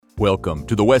Welcome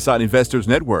to the Westside Investors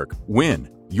Network, WIN,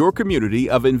 your community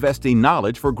of investing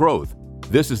knowledge for growth.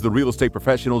 This is the Real Estate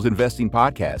Professionals Investing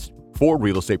Podcast for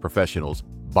real estate professionals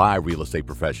by real estate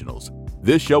professionals.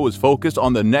 This show is focused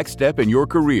on the next step in your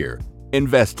career,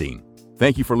 investing.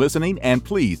 Thank you for listening, and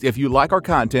please, if you like our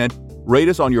content, rate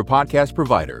us on your podcast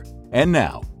provider. And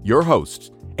now, your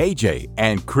hosts, AJ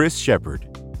and Chris Shepard.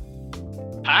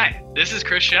 Hi, this is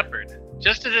Chris Shepard.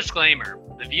 Just a disclaimer.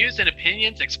 The views and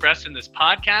opinions expressed in this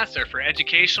podcast are for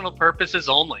educational purposes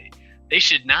only. They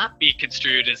should not be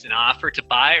construed as an offer to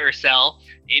buy or sell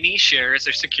any shares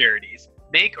or securities,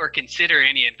 make or consider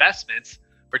any investments,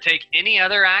 or take any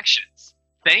other actions.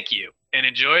 Thank you, and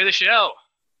enjoy the show.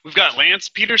 We've got Lance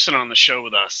Peterson on the show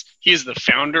with us. He is the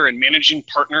founder and managing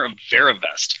partner of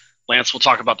Verivest. Lance will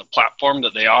talk about the platform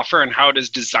that they offer and how it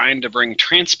is designed to bring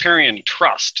transparency and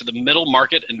trust to the middle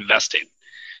market investing.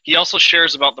 He also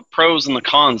shares about the pros and the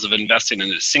cons of investing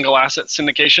in a single asset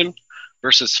syndication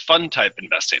versus fund type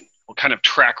investing, what kind of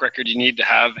track record you need to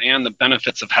have, and the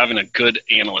benefits of having a good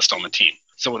analyst on the team.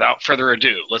 So without further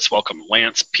ado, let's welcome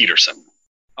Lance Peterson.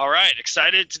 All right,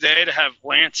 excited today to have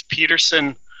Lance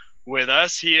Peterson with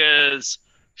us. He is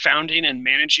founding and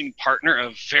managing partner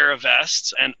of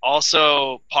Verivest and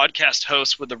also podcast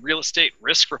host with the Real Estate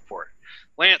Risk Report.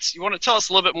 Lance, you want to tell us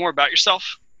a little bit more about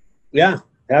yourself? Yeah.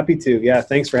 Happy to. Yeah.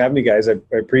 Thanks for having me, guys. I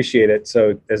appreciate it.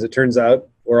 So as it turns out,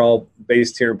 we're all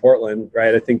based here in Portland,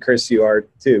 right? I think, Chris, you are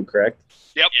too, correct?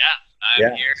 Yep. Yeah.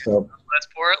 I'm here in West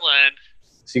Portland.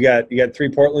 So you got three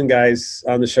Portland guys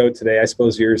on the show today. I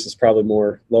suppose yours is probably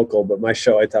more local, but my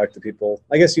show, I talk to people.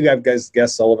 I guess you have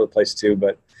guests all over the place too,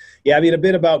 but yeah, I mean, a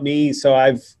bit about me. So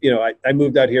I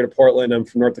moved out here to Portland. I'm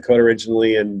from North Dakota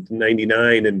originally in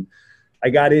 99, and I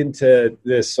got into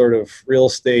this sort of real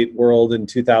estate world in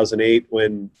 2008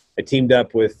 when I teamed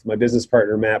up with my business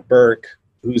partner, Matt Burke,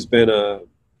 who's been a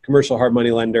commercial hard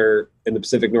money lender in the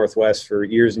Pacific Northwest for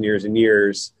years and years and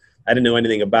years. I didn't know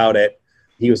anything about it.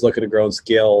 He was looking to grow and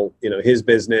scale, his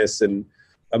business. And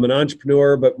I'm an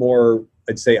entrepreneur, but more,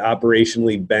 I'd say,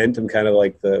 operationally bent. I'm kind of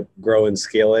like the grow and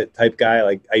scale it type guy,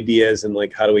 like ideas and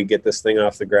like, how do we get this thing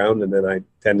off the ground? And then I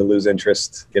tend to lose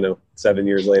interest, 7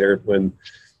 years later when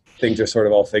things are sort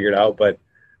of all figured out. But,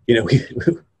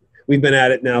 we've been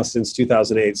at it now since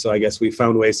 2008. So I guess we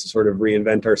found ways to sort of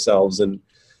reinvent ourselves. And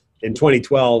in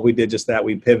 2012, we did just that.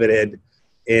 We pivoted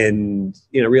and,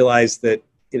 realized that,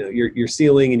 your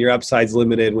ceiling and your upside's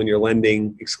limited when you're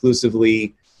lending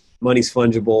exclusively. Money's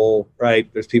fungible,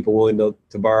 right? There's people willing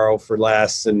to borrow for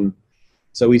less. And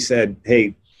so we said,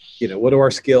 hey, what are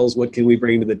our skills? What can we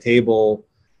bring to the table?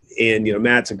 And,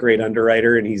 Matt's a great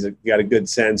underwriter and he's got a good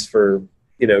sense for,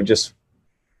 just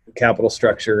capital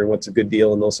structure and what's a good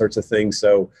deal and those sorts of things.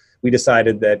 So we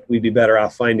decided that we'd be better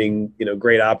off finding,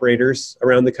 great operators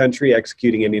around the country,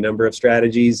 executing any number of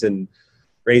strategies and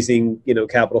raising,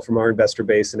 capital from our investor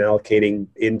base and allocating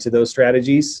into those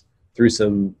strategies through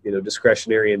some,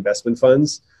 discretionary investment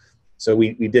funds. So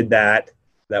we did that.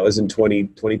 That was in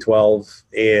 2012.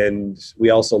 And we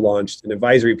also launched an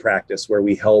advisory practice where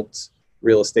we helped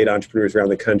real estate entrepreneurs around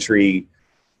the country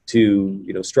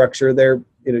to, structure their,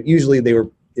 usually they were,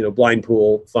 blind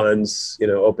pool funds,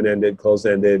 open-ended,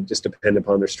 closed-ended, just depend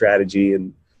upon their strategy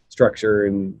and structure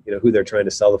and, who they're trying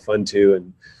to sell the fund to.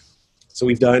 And so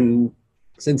we've done,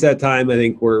 since that time, I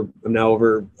think I'm now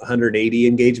over 180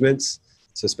 engagements.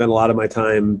 So spend a lot of my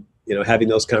time, having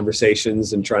those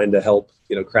conversations and trying to help,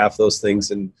 craft those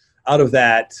things. And out of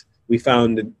that, we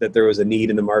found that there was a need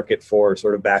in the market for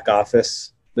sort of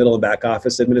middle and back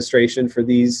office administration for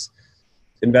these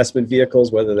investment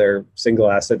vehicles, whether they're single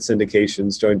asset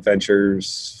syndications, joint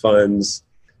ventures, funds,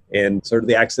 and sort of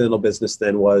the accidental business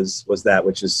then was that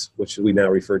which we now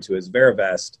refer to as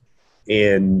Verivest.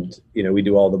 And, we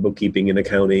do all the bookkeeping and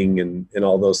accounting and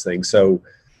all those things. So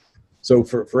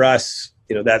for us,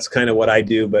 that's kind of what I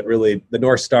do, but really the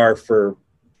North Star for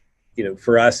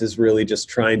us is really just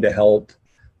trying to help,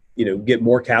 get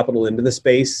more capital into the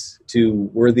space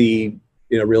to worthy,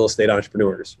 real estate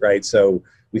entrepreneurs, right? So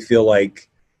we feel like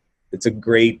it's a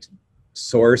great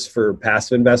source for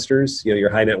passive investors, your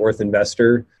high net worth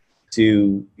investor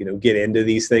to, get into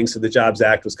these things. So the Jobs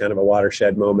Act was kind of a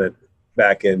watershed moment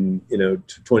back in,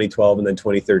 2012 and then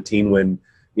 2013 when,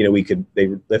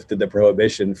 they lifted the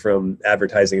prohibition from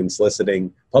advertising and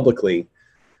soliciting publicly.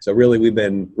 So really we've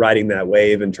been riding that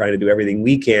wave and trying to do everything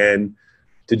we can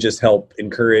to just help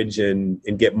encourage and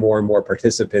get more and more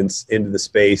participants into the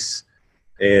space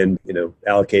and,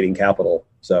 allocating capital.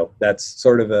 So that's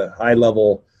sort of a high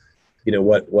level,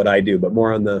 what I do, but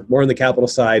more on the capital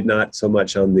side, not so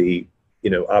much on the,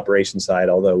 operation side,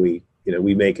 although we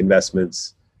make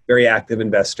investments, very active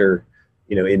investor,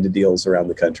 into deals around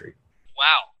the country.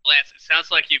 Wow. Lance, it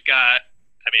sounds like you've got,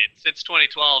 since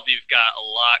 2012, you've got a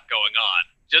lot going on.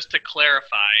 Just to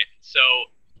clarify, so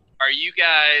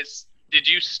did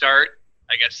you start,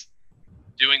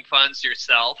 doing funds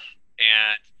yourself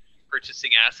and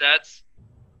purchasing assets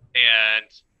and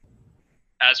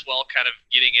as well kind of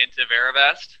getting into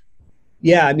Verivest?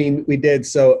 Yeah, we did.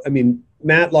 So,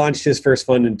 Matt launched his first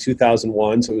fund in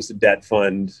 2001, so it was a debt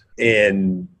fund.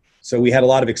 And so we had a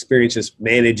lot of experience just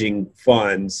managing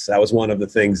funds. That was one of the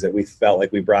things that we felt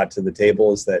like we brought to the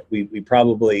table, is that we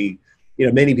probably,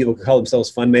 many people could call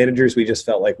themselves fund managers. We just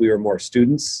felt like we were more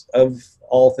students of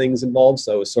all things involved.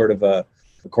 So it was sort of a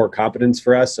core competence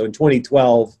for us. So in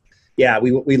 2012,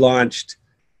 we launched,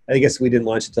 I guess we didn't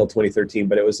launch until 2013,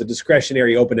 but it was a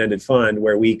discretionary open-ended fund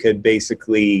where we could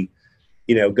basically,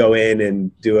 go in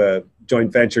and do a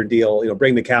joint venture deal,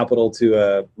 bring the capital to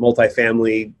a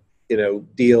multifamily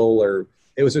deal, or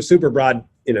it was a super broad,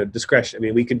 discretion.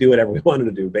 We could do whatever we wanted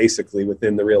to do basically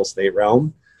within the real estate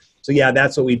realm. So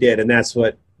that's what we did. And that's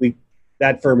what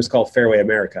that firm is called Fairway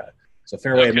America. So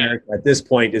Fairway America at this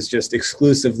point is just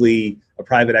exclusively a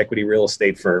private equity real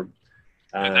estate firm.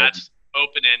 And that's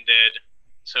open-ended.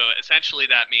 So essentially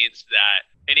that means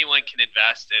that anyone can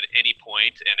invest at any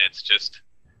point,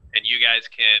 and you guys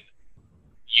can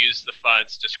use the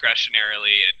funds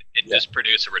discretionarily and just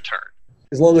produce a return.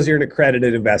 As long as you're an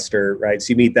accredited investor, right?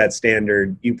 So you meet that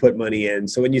standard, you put money in.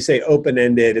 So when you say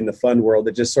open-ended in the fund world,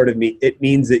 it just sort of it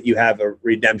means that you have a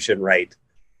redemption right.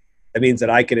 That means that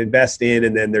I can invest in,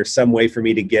 and then there's some way for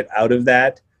me to get out of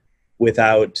that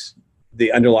without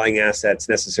the underlying assets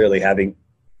necessarily having,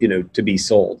 to be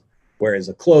sold. Whereas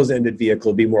a closed-ended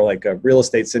vehicle would be more like a real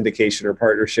estate syndication or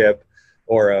partnership,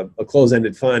 or a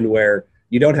closed-ended fund where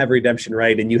you don't have a redemption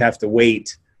right and you have to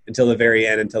wait until the very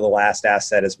end, until the last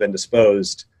asset has been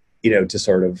disposed,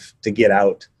 to get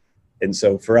out. And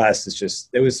so for us,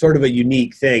 it was sort of a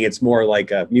unique thing. It's more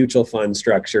like a mutual fund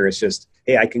structure. It's just,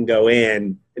 hey, I can go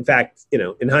in. In fact,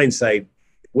 in hindsight,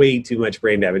 way too much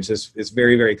brain damage. It's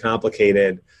very, very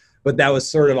complicated. But that was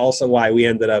sort of also why we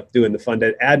ended up doing the fund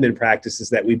admin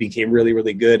practices, that we became really,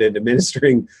 really good at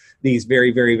administering these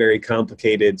very, very, very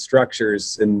complicated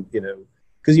structures. And,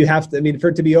 because you have to, for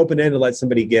it to be open-ended to let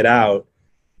somebody get out,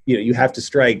 you have to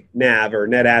strike NAV, or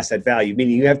net asset value,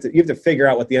 meaning you have to figure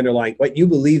out what you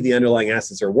believe the underlying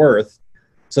assets are worth,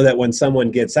 so that when someone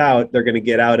gets out, they're going to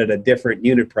get out at a different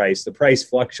unit price. The price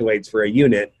fluctuates for a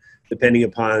unit depending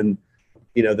upon,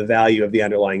 the value of the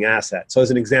underlying asset. So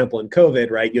as an example, in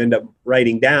COVID, right, you end up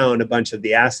writing down a bunch of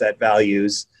the asset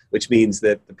values, which means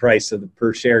that the price of the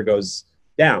per share goes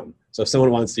down. So if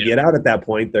someone wants to get out at that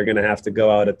point, they're going to have to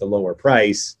go out at the lower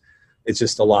price. It's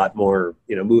just a lot more,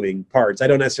 moving parts. I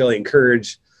don't necessarily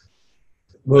encourage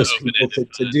most people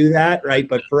to do that, right?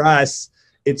 But for us,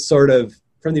 it's sort of,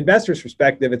 from the investor's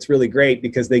perspective, it's really great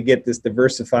because they get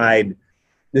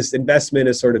this investment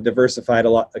is sort of diversified a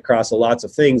lot across lots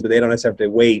of things, but they don't necessarily have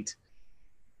to wait,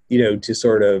 to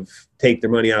sort of take their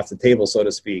money off the table, so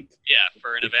to speak. Yeah,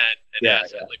 for an event,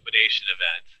 asset liquidation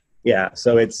event. Yeah,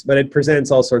 but it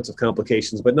presents all sorts of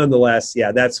complications. But nonetheless,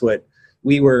 that's what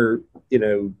we were,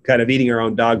 kind of eating our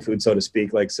own dog food, so to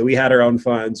speak. So we had our own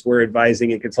funds. We're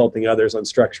advising and consulting others on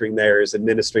structuring theirs,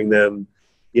 administering them,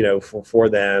 for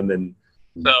them. And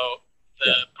so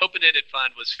the open-ended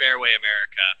fund was Fairway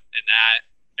America, and that,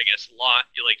 I guess,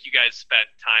 you guys spent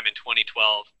time in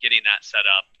 2012 getting that set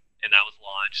up, and that was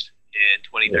launched in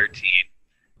 2013.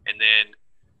 And then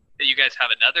you guys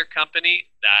have another company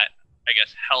that, I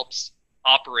guess, helps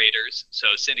operators, so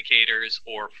syndicators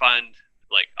or fund,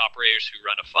 operators who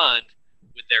run a fund,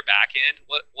 with their back end.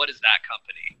 What is that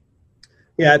company?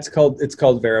 Yeah, it's called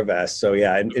Verivest. So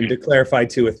and to clarify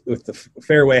too, with the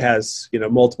Fairway has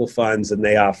multiple funds, and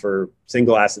they offer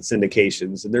single asset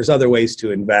syndications, and there's other ways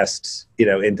to invest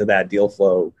into that deal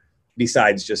flow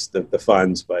besides just the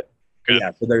funds. But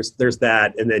so there's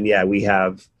that, and then we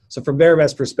have, so from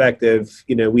Verivest perspective,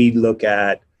 we look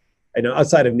at, I know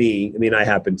outside of me, I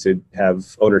happen to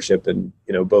have ownership in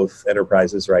both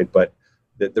enterprises, right? But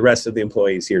the rest of the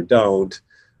employees here don't.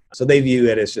 So they view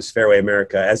it as just Fairway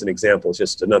America, as an example,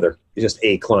 just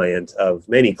a client of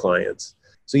many clients.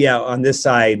 So on this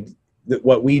side,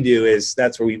 what we do is,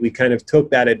 that's where we kind of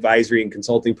took that advisory and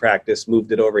consulting practice,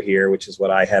 moved it over here, which is what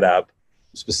I head up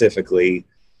specifically.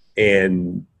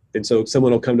 And so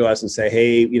someone will come to us and say,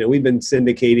 hey, we've been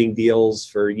syndicating deals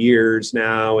for years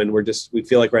now, and we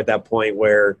feel like we're at that point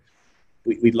where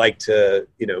we'd like to,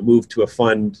 move to a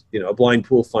fund, a blind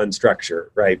pool fund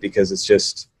structure, right? Because it's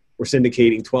just, we're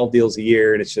syndicating 12 deals a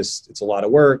year, and it's a lot of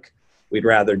work. We'd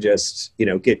rather just,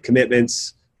 get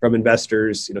commitments from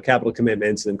investors, capital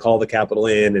commitments, and call the capital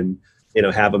in and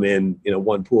have them in,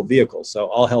 one pool vehicle. So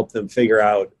I'll help them figure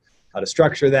out how to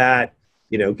structure that,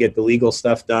 get the legal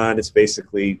stuff done. It's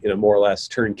basically, more or less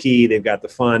turnkey. They've got the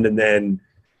fund, and then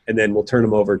we'll turn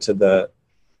them over to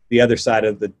the other side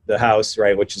of the house,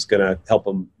 right, which is going to help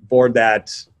them board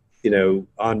that,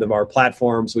 onto our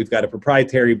platforms. We've got a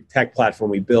proprietary tech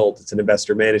platform we built. It's an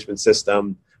investor management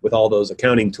system with all those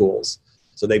accounting tools.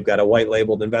 So they've got a white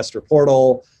labeled investor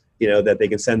portal, that they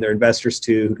can send their investors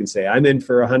to, who can say, I'm in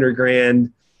for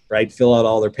 $100,000, right? Fill out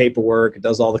all their paperwork. It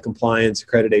does all the compliance,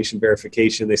 accreditation,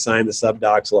 verification. They sign the sub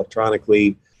docs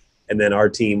electronically. And then our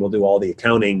team will do all the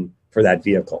accounting for that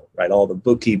vehicle, right? All the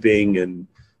bookkeeping and,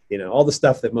 all the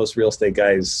stuff that most real estate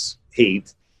guys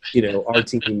hate. Our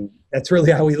team, that's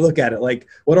really how we look at it. Like,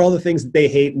 what are all the things that they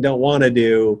hate and don't want to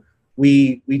do?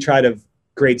 We try to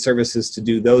create services to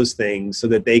do those things so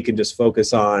that they can just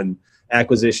focus on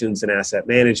acquisitions and asset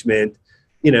management,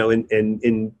 in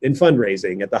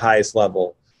fundraising at the highest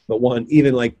level. But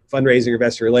even like fundraising or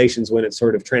investor relations, when it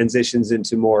sort of transitions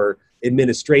into more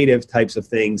administrative types of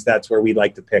things, that's where we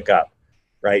like to pick up,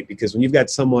 right? Because when you've got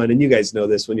someone, and you guys know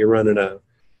this, when you're running a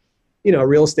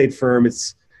real estate firm,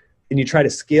 and you try to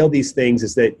scale these things,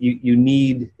 is that you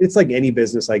need, it's like any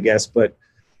business, I guess, but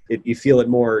you feel it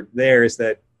more there, is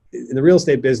that in the real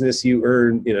estate business, you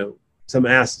earn, some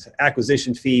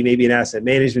acquisition fee, maybe an asset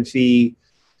management fee,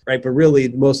 right? But really,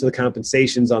 most of the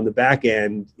compensation's on the back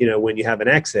end, when you have an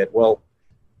exit. Well,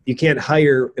 you can't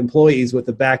hire employees with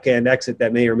a back end exit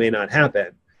that may or may not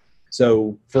happen.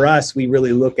 So for us, we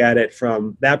really look at it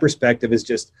from that perspective, is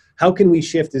just how can we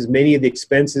shift as many of the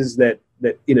expenses that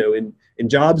in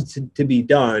jobs to be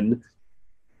done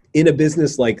in a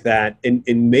business like that, and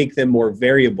make them more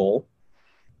variable,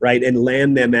 right? And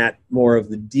land them at more of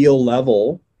the deal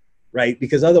level, right?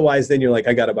 Because otherwise then you're like,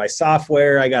 I got to buy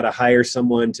software, I got to hire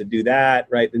someone to do that,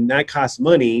 right? And that costs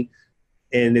money,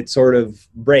 and it sort of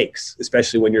breaks,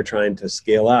 especially when you're trying to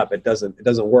scale up. It doesn't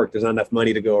work. There's not enough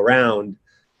money to go around.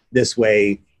 This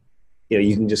way,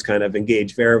 you can just kind of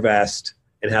engage Verivest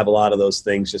and have a lot of those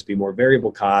things just be more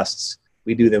variable costs.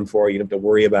 We do them for you. You don't have to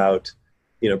worry about,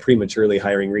 prematurely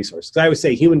hiring resources. I always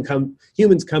say humans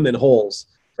come in holes,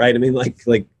 right? I mean,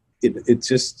 it's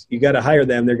just, you got to hire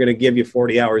them. They're going to give you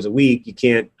 40 hours a week. You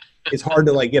can't, it's hard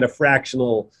to get a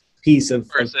fractional piece of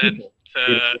person people.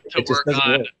 to work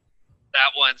on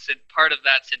that one, part of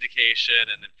that syndication,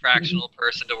 and then fractional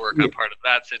person to work on part of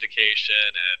that syndication.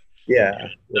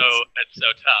 And it's so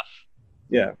tough.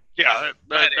 Yeah. Yeah,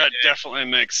 that definitely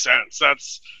makes sense.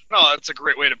 That's a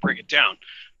great way to break it down.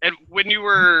 And when you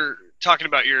were talking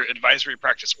about your advisory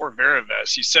practice or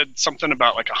Verivest, you said something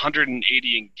about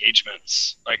 180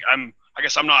 engagements. I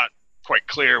guess I'm not quite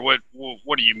clear. What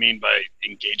do you mean by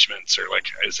engagements, or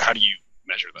how do you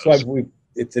measure those? So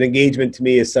it's an engagement to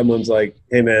me is someone's like,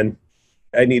 hey man,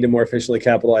 I need to more efficiently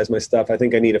capitalize my stuff. I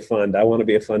think I need a fund. I want to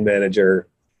be a fund manager.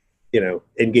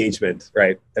 Engagement,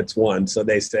 right? That's one. So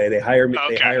they hire me,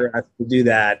 okay. They hire us to do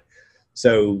that.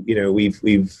 So,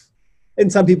 we've, and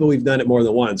some people we've done it more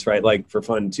than once, right? Like for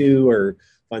fund 2 or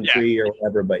fund 3 or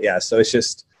whatever. But yeah, so it's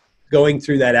just going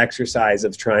through that exercise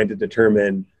of trying to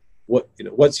determine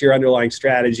what's your underlying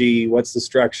strategy, what's the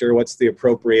structure, what's the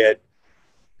appropriate,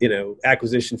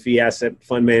 acquisition fee, asset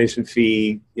fund management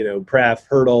fee, pref,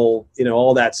 hurdle,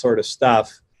 all that sort of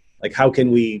stuff. Like, how can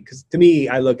we, because to me,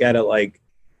 I look at it like,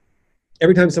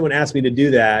 every time someone asks me to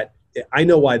do that, I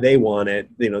know why they want it.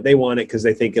 They want it because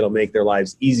they think it'll make their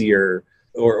lives easier,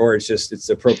 or it's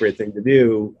the appropriate thing to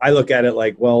do. I look at it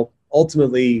like, well,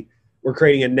 ultimately, we're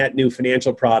creating a net new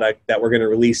financial product that we're going to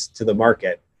release to the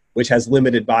market, which has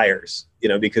limited buyers,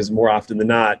 because more often than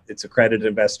not, it's accredited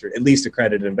investor, at least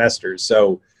accredited investors.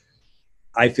 So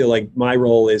I feel like my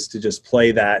role is to just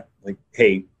play that, like,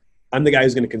 hey, I'm the guy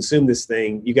who's going to consume this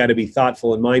thing. You got to be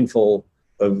thoughtful and mindful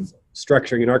of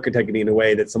structuring and architecting in a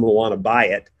way that someone will want to buy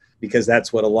it, because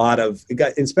that's what a lot of,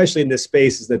 especially in this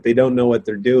space, is that they don't know what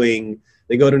they're doing.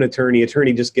 They go to an attorney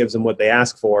just gives them what they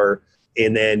ask for,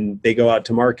 and then they go out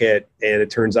to market and it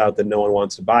turns out that no one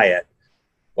wants to buy it.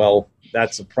 Well,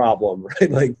 that's a problem,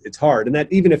 right? Like, it's hard. And that,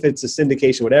 even if it's a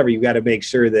syndication, whatever, you got to make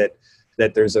sure that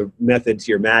there's a method to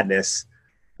your madness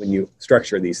when you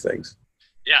structure these things.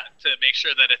 Yeah, to make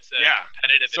sure that it's a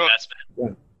competitive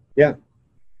investment. Yeah.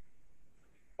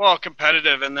 Well,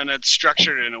 competitive, and then it's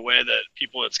structured in a way that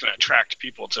it's going to attract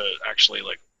people to actually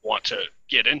want to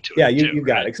get into it. Yeah, you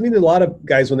got it. I mean, a lot of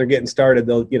guys, when they're getting started,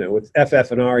 they'll, with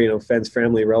FF&R, friends,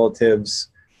 family, relatives,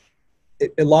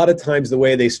 a lot of times the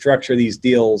way they structure these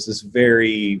deals is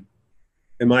very,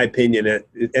 in my opinion,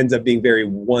 it ends up being very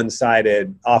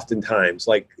one-sided oftentimes.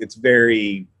 Like, it's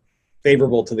very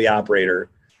favorable to the operator.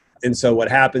 And so what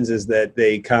happens is that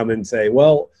they come and say,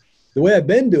 well, The way I've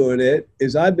been doing it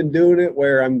is I've been doing it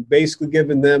where I'm basically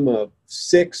giving them a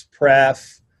 6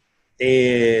 pref,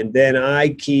 and then I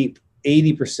keep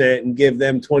 80% and give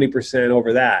them 20%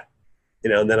 over that.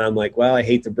 And then I'm like, well, I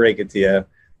hate to break it to you,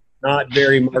 not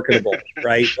very marketable,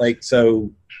 right? Like,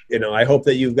 so, I hope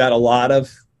that you've got a lot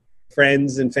of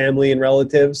friends and family and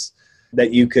relatives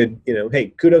that you could,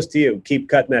 hey, kudos to you. Keep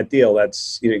cutting that deal.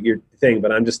 That's, your thing.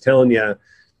 But I'm just telling you,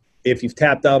 if you've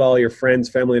tapped out all your friends,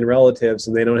 family, and relatives,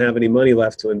 and they don't have any money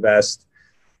left to invest,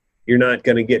 you're not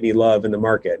going to get any love in the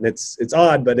market. And it's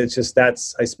odd, but it's just, I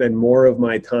spend more of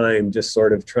my time just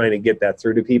sort of trying to get that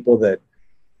through to people that,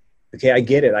 okay, I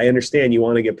get it. I understand you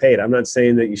want to get paid. I'm not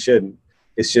saying that you shouldn't.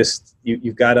 It's just,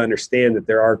 you've got to understand that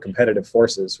there are competitive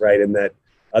forces, right? And that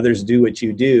others do what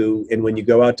you do. And when you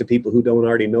go out to people who don't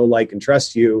already know, like, and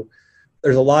trust you,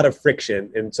 there's a lot of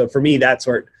friction. And so for me, that's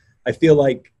where I feel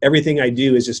like everything I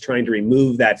do is just trying to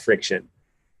remove that friction.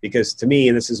 Because to me,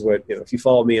 and this is what, if you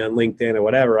follow me on LinkedIn or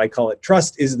whatever, I call it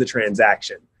trust is the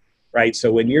transaction, right?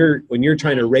 So when you're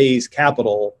trying to raise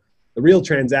capital, the real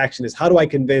transaction is, how do I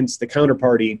convince the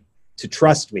counterparty to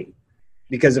trust me?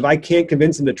 Because if I can't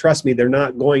convince them to trust me, they're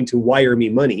not going to wire me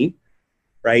money,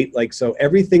 right? Like, so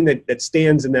everything that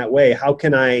stands in that way, how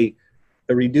can I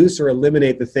reduce or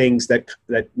eliminate the things that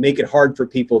make it hard for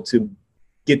people to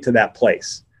get to that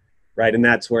place? Right. And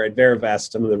that's where at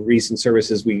Verivest, some of the recent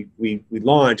services we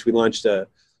launched a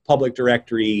public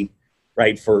directory,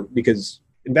 right? Because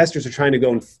investors are trying to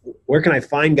go, where can I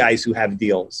find guys who have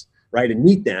deals, right? And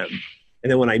meet them.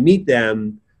 And then when I meet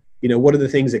them, what are the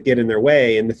things that get in their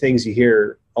way? And the things you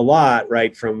hear a lot,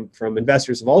 right, from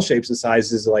investors of all shapes and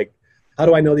sizes, like, how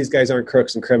do I know these guys aren't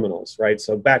crooks and criminals, right?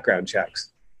 So background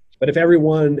checks. But if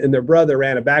everyone and their brother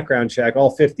ran a background check,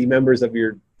 all 50 members of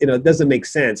your, it doesn't make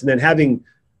sense. And then having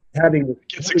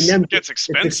gets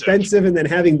expensive, and then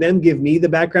having them give me the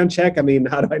background check. I mean,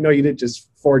 how do I know you didn't just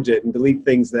forge it and delete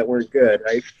things that weren't good,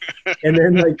 right? And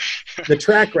then, like, the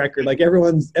track record, like,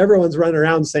 everyone's running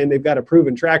around saying they've got a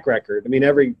proven track record. I mean,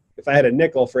 if I had a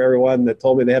nickel for everyone that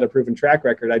told me they had a proven track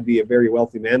record, I'd be a very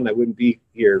wealthy man and I wouldn't be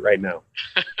here right now.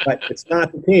 But it's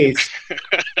not the case.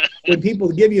 When people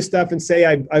give you stuff and say,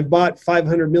 I've bought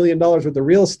 $500 million worth of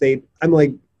real estate, I'm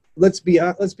like, let's be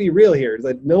real here.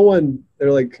 Like, no one,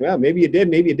 they're like, well, maybe you did,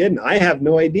 maybe you didn't. I have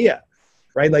no idea,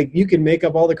 right? Like, you can make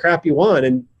up all the crap you want,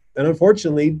 and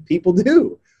unfortunately, people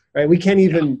do, right? We don't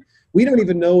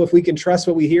even know if we can trust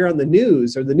what we hear on the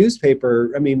news or the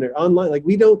newspaper. I mean, they're online. Like,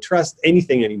 we don't trust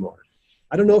anything anymore.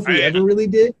 I don't know if we ever really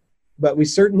did, but we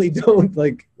certainly don't.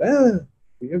 Like,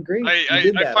 you're great.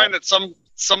 I find that some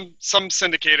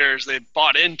syndicators, they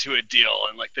bought into a deal,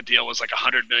 and like the deal was like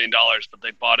 $100 million, but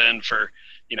they bought in for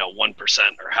 1% or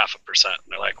 0.5%. And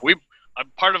they're like, I'm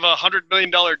part of a $100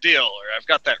 million deal, or I've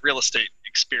got that real estate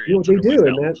experience. Well, they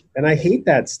do, and I hate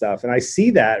that stuff, and I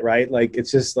see that, right? Like, it's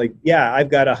just like, yeah, I've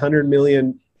got $100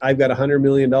 million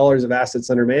of assets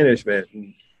under management.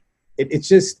 And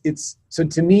so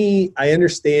to me, I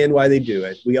understand why they do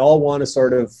it. We all want to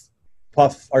sort of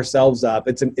puff ourselves up.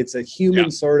 It's a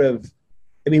human sort of.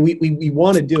 I mean, we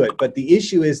want to do it, but the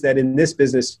issue is that in this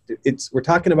business, we're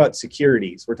talking about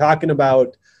securities. We're talking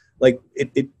about, like,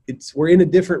 we're in a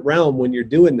different realm when you're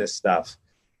doing this stuff,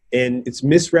 and it's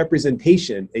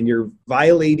misrepresentation, and you're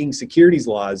violating securities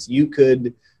laws. You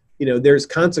could, there's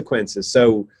consequences.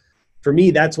 So for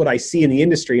me, that's what I see in the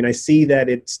industry, and I see that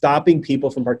it's stopping people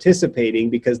from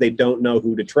participating because they don't know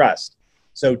who to trust.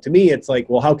 So to me, it's like,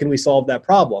 well, how can we solve that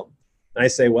problem? And I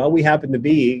say, well, we happen to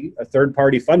be a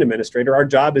third-party fund administrator. Our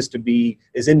job is to be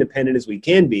as independent as we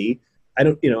can be.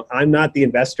 I'm not the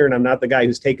investor, and I'm not the guy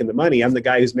who's taking the money. I'm the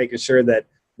guy who's making sure that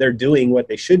they're doing what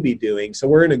they should be doing. So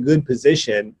we're in a good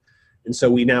position. And so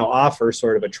we now offer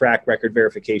sort of a track record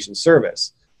verification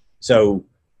service. So,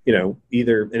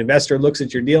 either an investor looks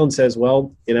at your deal and says,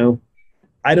 well,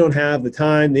 I don't have the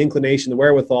time, the inclination, the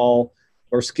wherewithal,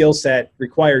 or skill set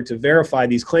required to verify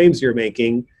these claims you're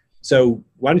making. So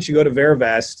why don't you go to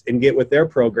Verivest and get with their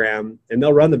program, and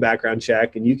they'll run the background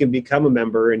check, and you can become a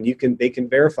member, and they can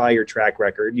verify your track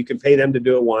record. You can pay them to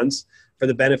do it once for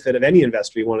the benefit of any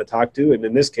investor you want to talk to. And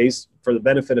in this case, for the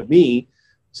benefit of me,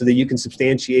 so that you can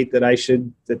substantiate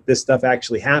that this stuff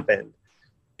actually happened.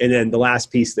 And then the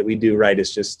last piece that we do, right,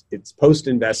 is it's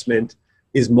post-investment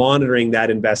is monitoring that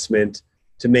investment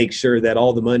to make sure that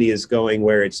all the money is going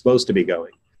where it's supposed to be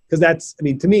going. Because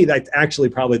to me, that's actually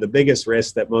probably the biggest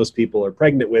risk that most people are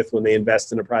pregnant with when they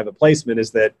invest in a private placement,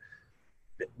 is that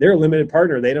they're a limited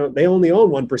partner. They only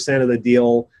own 1% of the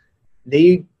deal.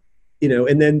 And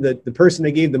then the person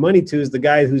they gave the money to is the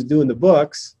guy who's doing the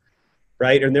books,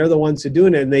 right? And they're the ones who are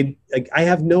doing it. And I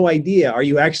have no idea. Are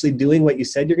you actually doing what you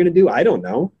said you're going to do? I don't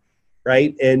know.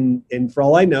 right? And for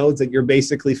all I know, it's that you're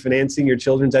basically financing your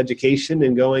children's education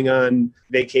and going on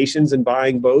vacations and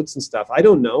buying boats and stuff. I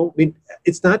don't know. I mean,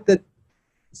 it's not that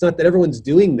everyone's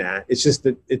doing that. It's just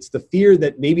that it's the fear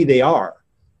that maybe they are,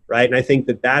 right? And I think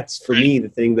that that's, for me, the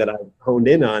thing that I've honed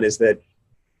in on is that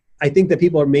I think that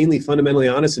people are mainly fundamentally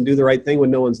honest and do the right thing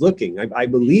when no one's looking. I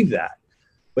believe that.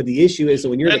 But the issue is that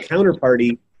when you're the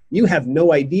counterparty, you have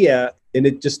no idea, and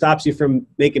it just stops you from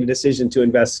making a decision to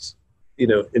invest, in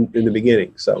the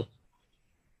beginning. So,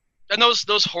 and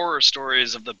those horror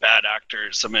stories of the bad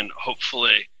actors, I mean,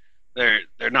 hopefully they're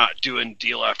not doing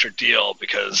deal after deal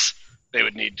because they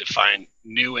would need to find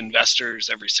new investors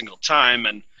every single time.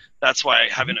 And that's why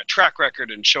having a track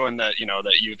record and showing that,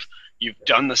 that you've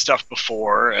done the stuff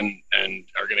before and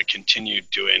are going to continue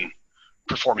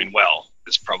performing well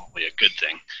is probably a good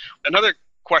thing. Another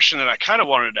question that I kind of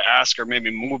wanted to ask, or maybe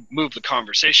move the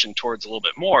conversation towards a little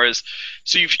bit more, is,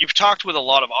 so you've talked with a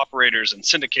lot of operators and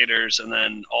syndicators, and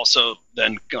then also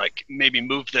like maybe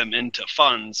move them into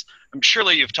funds. I'm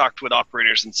surely you've talked with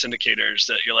operators and syndicators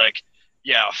that you're like,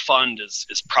 yeah, a fund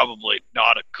is probably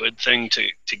not a good thing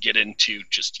to get into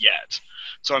just yet.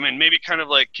 So, I mean, maybe kind of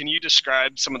like, can you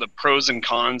describe some of the pros and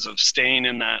cons of staying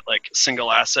in that like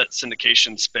single asset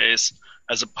syndication space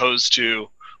as opposed to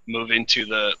moving to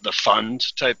the fund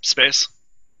type space?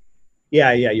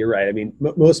 Yeah, you're right. I mean,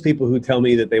 most people who tell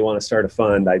me that they want to start a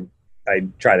fund, I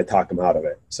try to talk them out of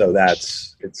it. So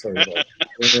it's sort of like,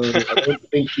 I don't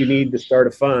think you need to start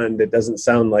a fund. It doesn't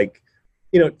sound like,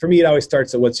 for me, it always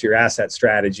starts at what's your asset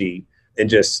strategy, and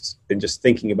just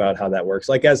thinking about how that works.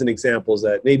 Like, as an example, is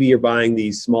that maybe you're buying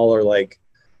these smaller, like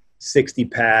 60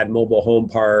 pad mobile home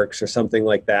parks or something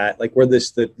like that, like where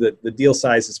the deal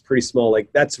size is pretty small.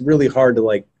 Like, that's really hard to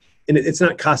like, and it's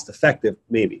not cost effective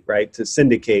maybe, right? To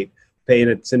syndicate, paying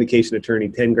a syndication attorney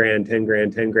 10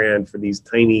 grand for these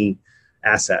tiny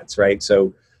assets, right?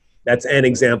 So that's an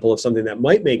example of something that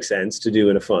might make sense to do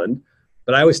in a fund.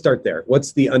 But I always start there.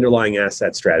 What's the underlying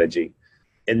asset strategy?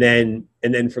 And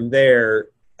then from there,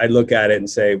 I look at it and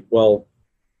say, well,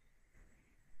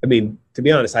 I mean, to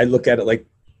be honest, I look at it like,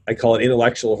 I call it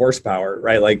intellectual horsepower,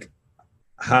 right? Like,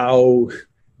 how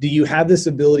do you have this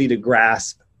ability to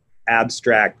grasp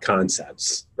abstract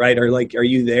concepts, right? Or like, are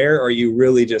you there? Or are you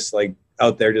really just like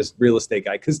out there, just real estate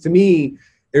guy? Because to me,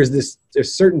 there's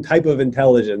certain type of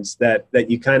intelligence that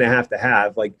you kind of have to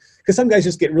have, like, because some guys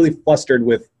just get really flustered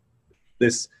with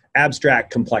this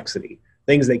abstract complexity,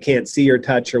 things they can't see or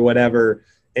touch or whatever.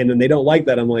 And when they don't like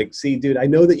that, I'm like, see, dude, I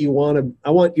know that you want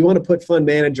to put fund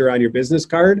manager on your business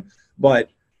card, but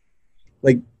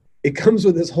like, it comes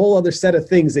with this whole other set of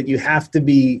things that you have to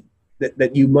be,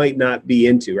 that you might not be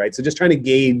into, right? So just trying to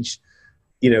gauge,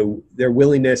 their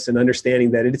willingness and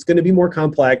understanding that it's going to be more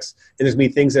complex, and there's going to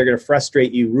be things that are going to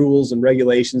frustrate you, rules and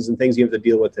regulations and things you have to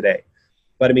deal with today.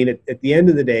 But I mean, at the end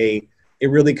of the day, it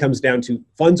really comes down to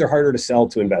funds are harder to sell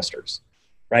to investors,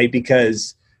 right?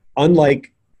 Because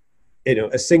unlike,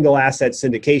 a single asset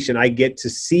syndication, I get to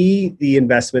see the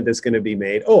investment that's going to be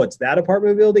made. Oh, it's that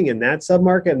apartment building in that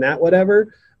submarket and that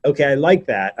whatever. Okay, I like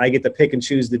that. I get to pick and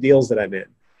choose the deals that I'm in.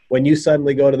 When you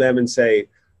suddenly go to them and say,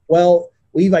 well,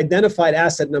 we've identified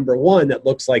asset number 1 that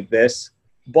looks like this,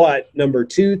 but number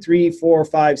 2, 3, 4,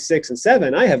 5, 6, and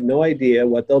 7, I have no idea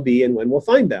what they'll be and when we'll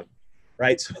find them,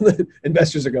 right? So the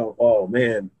investors are going, oh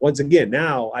man, once again,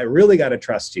 now I really got to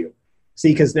trust you.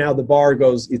 See, because now the bar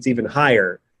it's even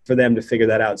higher for them to figure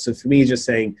that out. So for me, just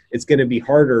saying it's going to be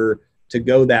harder to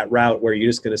go that route where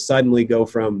you're just going to suddenly go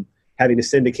from having to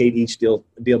syndicate each deal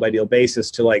by deal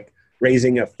basis to like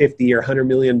raising a $50 or $100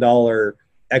 million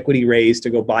equity raise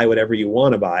to go buy whatever you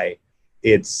want to buy.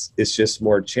 It's just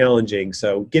more challenging.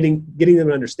 So getting them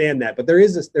to understand that, but there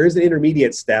is an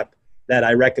intermediate step that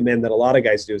I recommend that a lot of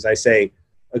guys do is I say,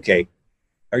 okay,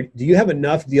 do you have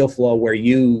enough deal flow where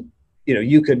you're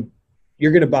going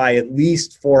to buy at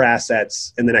least 4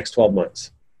 assets in the next 12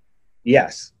 months?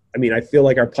 Yes. I mean, I feel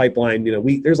like our pipeline,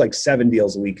 there's like 7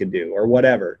 deals we could do or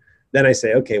whatever. Then I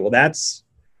say, okay, well, that's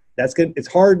good. It's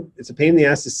hard. It's a pain in the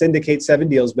ass to syndicate 7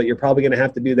 deals, but you're probably going to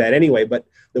have to do that anyway. But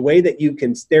the way that you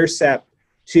can stair step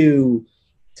to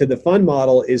the fund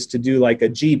model is to do like a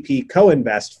GP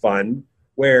co-invest fund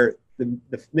where the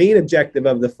main objective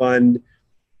of the fund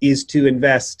is to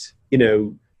invest,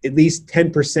 at least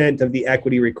 10% of the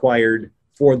equity required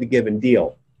for the given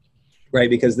deal, right?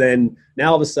 Because then now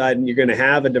all of a sudden you're going to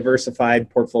have a diversified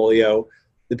portfolio.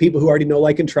 The people who already know,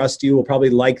 like, and trust you will probably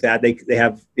like that. They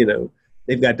have,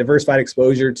 they've got diversified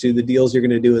exposure to the deals you're going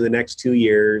to do in the next 2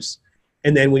 years.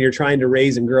 And then when you're trying to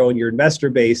raise and grow in your investor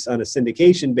base on a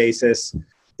syndication basis,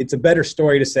 it's a better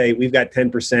story to say we've got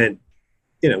 10%,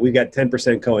 we've got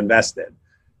 10% co-invested,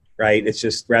 right? It's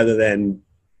just rather than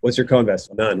what's your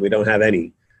co-invest? None. We don't have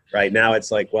any. Right now,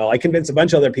 it's like, well, I convince a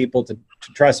bunch of other people to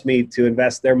trust me to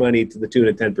invest their money to the tune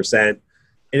of 10%.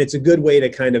 And it's a good way to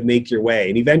kind of make your way.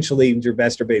 And eventually your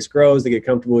investor base grows, they get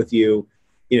comfortable with you.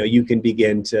 You can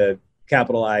begin to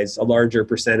capitalize a larger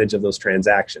percentage of those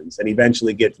transactions and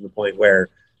eventually get to the point where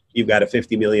you've got a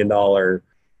 $50 million,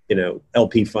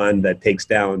 LP fund that takes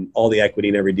down all the equity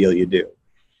in every deal you do.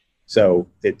 So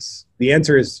the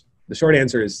short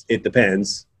answer is it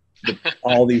depends.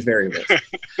 All these variables.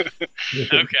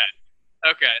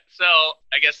 Okay. So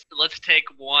I guess let's take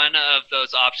one of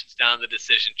those options down the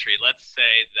decision tree. Let's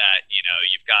say that,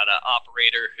 you've got an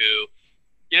operator who,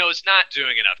 is not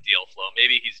doing enough deal flow.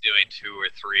 Maybe he's doing 2 or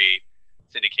 3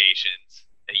 syndications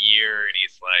a year and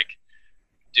he's like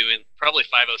doing probably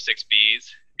 506Bs.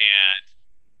 And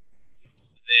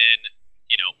then,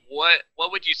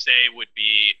 what would you say would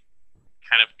be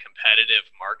kind of competitive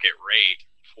market rate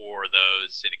for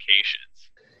those syndications?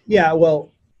 Yeah,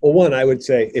 well, one, I would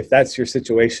say if that's your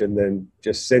situation, then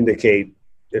just syndicate.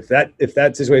 If that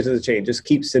situation doesn't change, just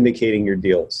keep syndicating your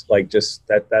deals. Like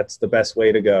that's the best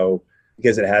way to go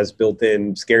because it has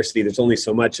built-in scarcity. There's only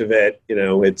so much of it,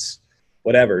 it's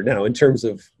whatever. Now, in terms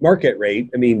of market rate,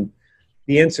 I mean,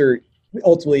 the answer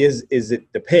ultimately is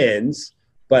it depends,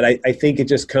 but I think it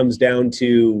just comes down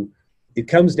to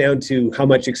how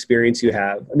much experience you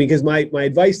have. I mean, because my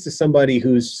advice to somebody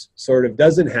who's sort of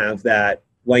doesn't have that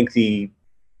lengthy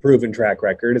proven track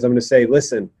record is I'm going to say,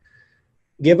 listen,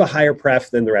 give a higher pref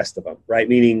than the rest of them, right?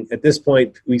 Meaning at this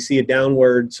point, we see a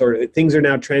downward sort of, things are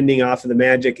now trending off of the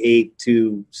magic 8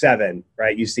 to 7,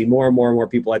 right? You see more and more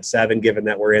people at 7, given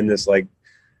that we're in this like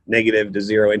negative to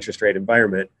 0 interest rate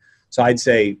environment. So I'd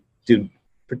say, dude,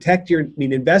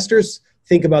 investors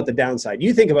think about the downside.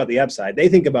 You think about the upside. They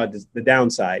think about the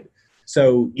downside.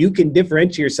 So you can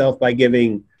differentiate yourself by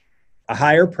giving a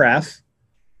higher pref,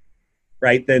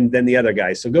 right, than the other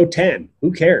guys. So go 10.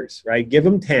 Who cares, right? Give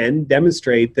them 10.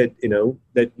 Demonstrate that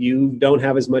that you don't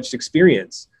have as much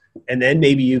experience, and then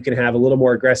maybe you can have a little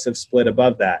more aggressive split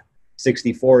above that,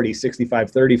 60-40,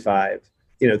 65-35,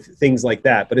 things like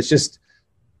that. But it's just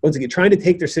once again trying to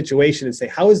take their situation and say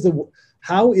how is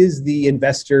the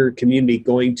investor community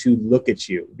going to look at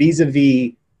you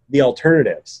vis-a-vis the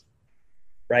alternatives,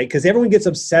 right? Because everyone gets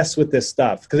obsessed with this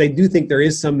stuff because I do think there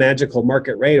is some magical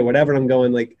market rate or whatever. And I'm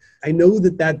going like, I know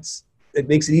it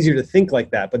makes it easier to think like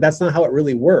that, but that's not how it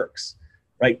really works,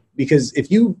 right? Because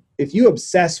if you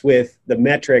obsess with the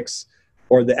metrics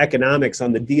or the economics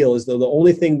on the deal as though the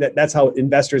only thing that's how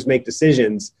investors make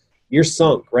decisions, you're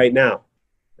sunk right now,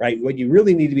 right? What you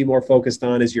really need to be more focused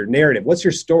on is your narrative. What's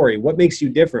your story? What makes you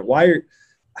different? Where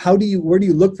do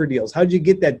you look for deals? How did you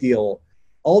get that deal?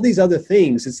 All these other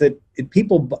things, it's that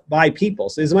people buy people.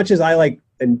 So as much as I like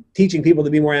and teaching people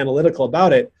to be more analytical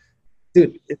about it,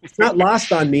 dude, it's not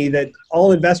lost on me that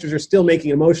all investors are still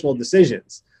making emotional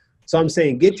decisions. So I'm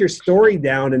saying get your story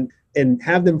down and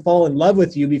have them fall in love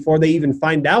with you before they even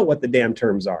find out what the damn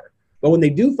terms are. But when they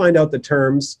do find out the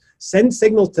terms, send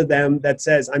signals to them that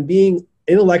says, I'm being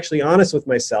intellectually honest with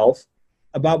myself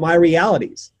about my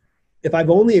realities. If I've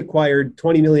only acquired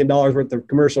 $20 million worth of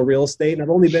commercial real estate and I've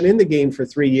only been in the game for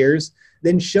 3 years,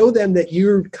 then show them that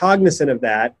you're cognizant of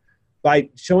that by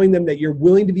showing them that you're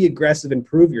willing to be aggressive and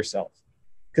prove yourself.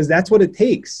 Because that's what it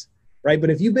takes, right? But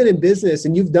if you've been in business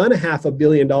and you've done $500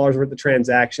 million worth of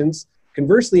transactions,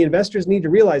 conversely, investors need to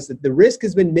realize that the risk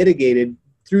has been mitigated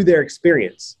through their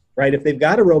experience, right? If they've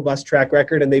got a robust track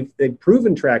record and they've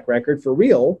proven track record for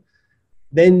real,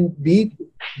 then be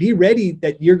ready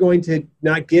that you're going to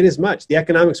not get as much. The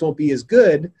economics won't be as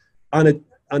good on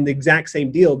the exact same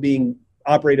deal being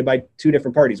operated by 2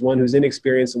 different parties, one who's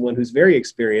inexperienced and one who's very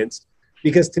experienced.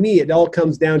 Because to me, it all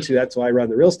comes down to, that's why I run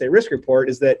the real estate risk report,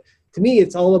 is that to me,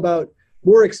 it's all about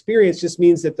more experience just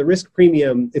means that the risk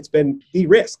premium, it's been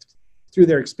de-risked through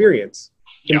their experience.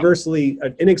 Yep. Conversely,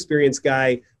 an inexperienced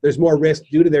guy, there's more risk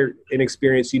due to their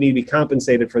inexperience. You need to be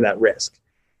compensated for that risk,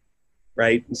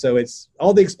 right? And so it's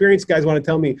all the experienced guys want to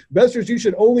tell me, investors, you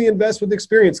should only invest with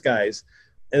experienced guys.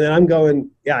 And then I'm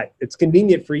going, yeah, it's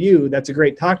convenient for you. That's a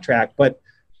great talk track, but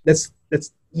that's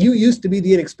you used to be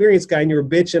the inexperienced guy and you were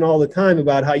bitching all the time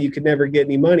about how you could never get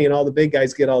any money and all the big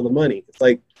guys get all the money. It's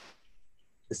like,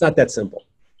 it's not that simple.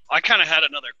 I kind of had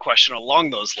another question along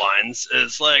those lines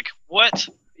is like, what,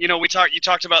 you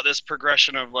talked about this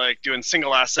progression of like doing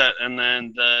single asset and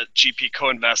then the GP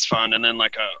co-invest fund and then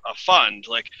like a fund.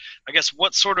 Like, I guess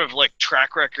what sort of like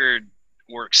track record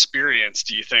or experience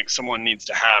do you think someone needs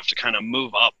to have to kind of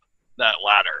move up that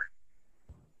ladder?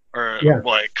 Or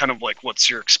like, kind of like, what's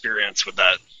your experience with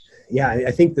that? Yeah,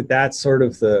 I think that's sort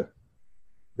of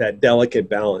that delicate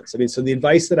balance. I mean, so the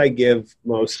advice that I give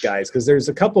most guys, because there's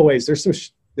a couple ways,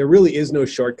 there really is no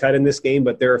shortcut in this game,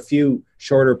 but there are a few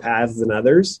shorter paths than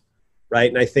others, right?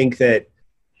 And I think that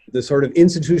the sort of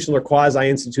institutional or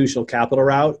quasi-institutional capital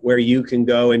route where you can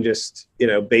go and just,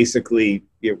 basically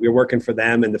you're working for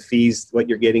them and the fees, what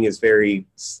you're getting is very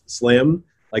slim.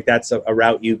 Like that's a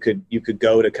route you could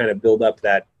go to kind of build up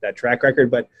that track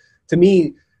record. But to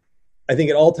me, I think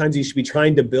at all times you should be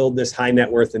trying to build this high net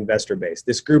worth investor base,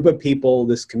 this group of people,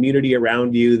 this community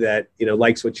around you that,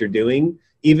 likes what you're doing,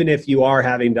 even if you are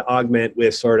having to augment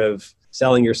with sort of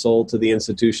selling your soul to the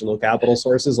institutional capital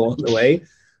sources along the way.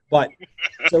 But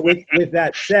so with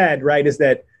that said, right, is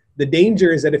that the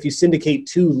danger is that if you syndicate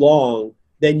too long,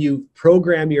 then you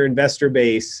program your investor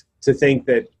base to think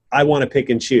that I want to pick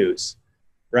and choose,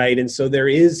 right? And so there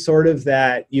is sort of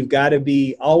that you've got to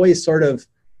be always sort of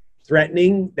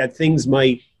threatening that things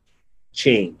might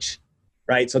change,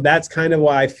 right? So that's kind of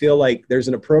why I feel like there's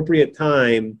an appropriate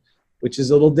time, which is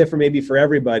a little different maybe for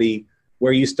everybody,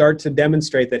 where you start to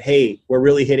demonstrate that, hey, we're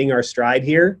really hitting our stride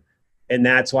here. And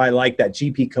that's why I like that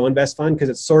GP co-invest fund, because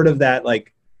it's sort of that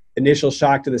like initial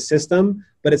shock to the system,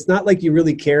 but it's not like you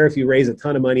really care if you raise a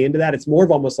ton of money into that. It's more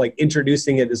of almost like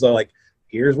introducing it as though like,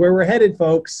 here's where we're headed,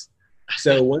 folks.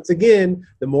 So once again,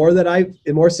 the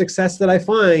more success that I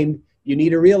find, you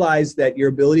need to realize that your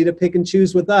ability to pick and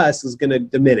choose with us is going to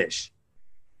diminish,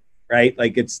 right?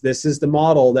 Like this is the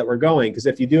model that we're going. Because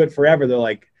if you do it forever,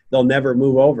 they'll never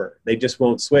move over. They just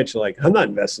won't switch. They're like, I'm not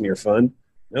investing in your fund.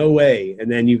 No way.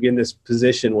 And then you get in this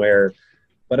position where,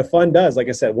 but a fund does, like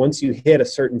I said, once you hit a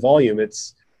certain volume,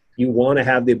 you want to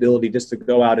have the ability just to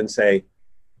go out and say,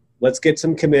 let's get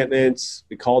some commitments.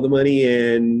 We call the money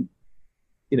in,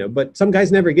 but some guys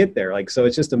never get there. Like, so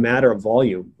it's just a matter of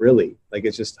volume, really. Like,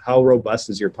 it's just how robust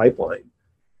is your pipeline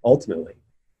ultimately.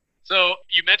 So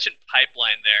you mentioned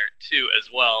pipeline there too, as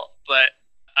well, but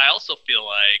I also feel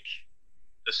like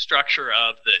the structure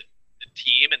of the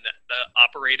team and the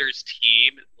operators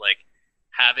team, like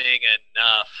having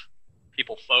enough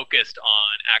people focused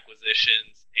on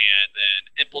acquisitions and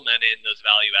then implementing those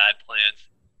value add plans,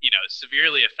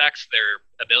 severely affects their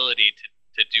ability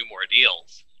to do more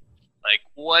deals. Like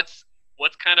what's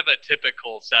kind of a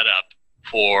typical setup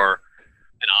for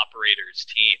an operator's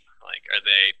team? Like,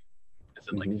 is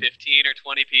it like 15 or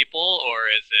 20 people, or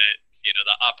is it,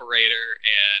 the operator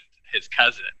and his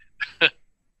cousin?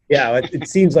 Yeah, it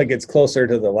seems like it's closer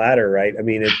to the latter, right? I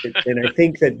mean, and I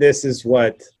think that this is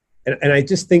what, and I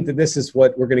just think that this is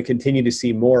what we're going to continue to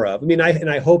see more of. I mean,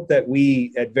 I hope that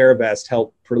we at Verivest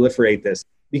help proliferate this,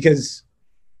 because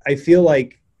I feel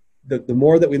like the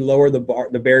more that we lower the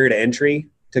barrier to entry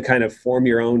to kind of form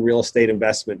your own real estate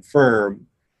investment firm,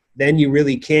 then you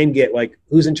really can get like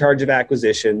who's in charge of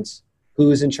acquisitions,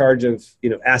 who's in charge of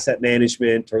asset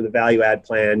management or the value add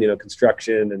plan,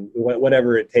 construction and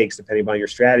whatever it takes depending on your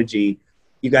strategy.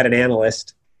 You got an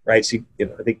analyst, right? So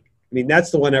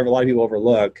that's the one that a lot of people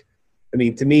overlook. I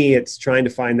mean, to me, it's trying to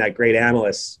find that great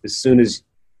analyst as soon as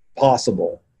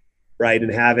possible, right?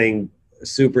 And having a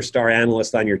superstar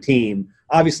analyst on your team.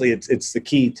 Obviously, it's the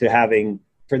key to having,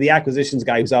 for the acquisitions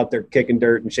guy who's out there kicking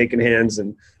dirt and shaking hands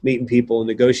and meeting people and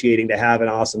negotiating, to have an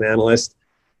awesome analyst.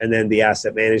 And then the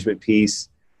asset management piece.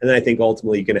 And then I think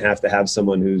ultimately you're going to have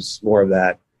someone who's more of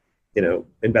that,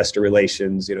 investor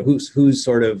relations, who's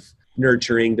sort of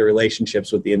nurturing the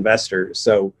relationships with the investors.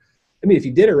 So, I mean, if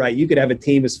you did it right, you could have a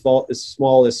team as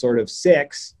small as sort of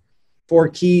 4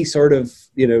 key sort of,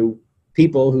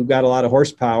 people who've got a lot of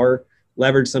horsepower,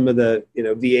 leverage some of the,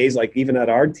 VAs, like even at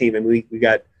our team. And we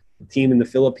got a team in the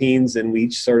Philippines and we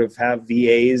each sort of have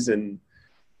VAs, and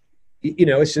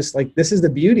it's just like, this is the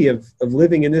beauty of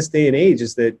living in this day and age,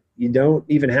 is that you don't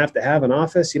even have to have an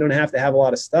office. You don't have to have a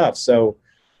lot of stuff. So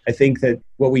I think that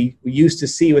what we used to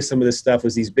see with some of this stuff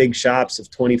was these big shops of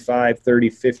 25, 30,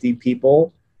 50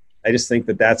 people. I just think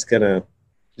that that's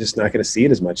just not going to see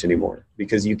it as much anymore,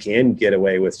 because you can get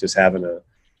away with just having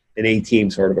an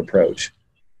A-team sort of approach.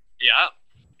 Yeah.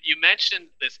 You mentioned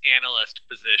this analyst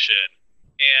position,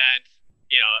 and,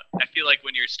 I feel like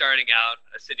when you're starting out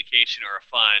a syndication or a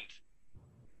fund,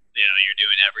 you're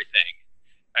doing everything.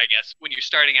 I guess when you're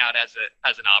starting out as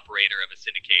an operator of a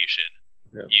syndication,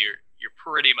 yeah, you're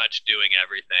pretty much doing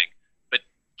everything. But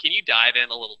can you dive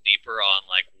in a little deeper on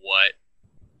like what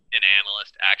an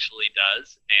analyst actually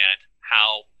does and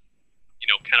how,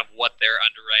 kind of what they're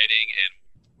underwriting and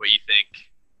what you think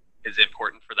is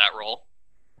important for that role?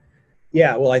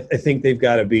 Yeah, well, I think they've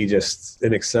got to be just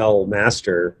an Excel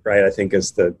master, right? I think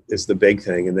is the big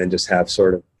thing, and then just have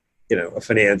sort of, a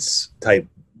finance type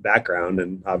background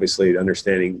and obviously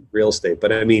understanding real estate.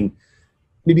 But I mean,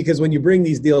 because when you bring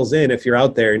these deals in, if you're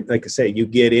out there, and like I say, you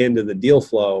get into the deal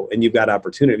flow and you've got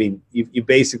opportunity, I mean, you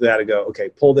basically got to go, okay,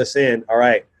 pull this in. All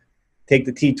right, take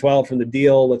the T12 from the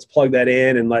deal. Let's plug that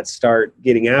in and let's start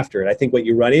getting after it. I think what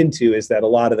you run into is that a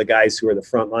lot of the guys who are the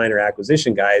frontline or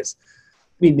acquisition guys,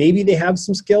 I mean, maybe they have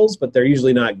some skills, but they're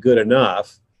usually not good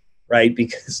enough, right?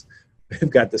 Because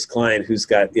we've got this client who's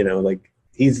got, like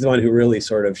he's the one who really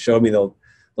sort of showed me the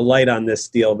light on this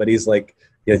deal, but he's like,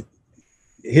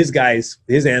 his guys,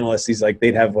 his analysts, he's like,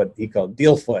 they'd have what he called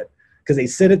deal foot, because they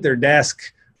sit at their desk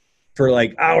for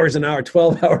like hours and hours,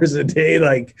 12 hours a day,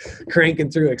 like cranking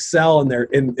through Excel,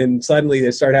 and suddenly they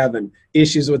start having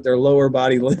issues with their lower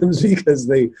body limbs because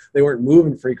they weren't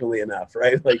moving frequently enough,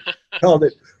 right? Like called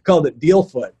it deal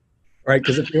foot, right?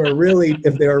 Because if they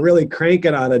were really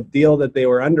cranking on a deal that they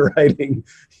were underwriting,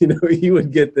 you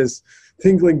would get this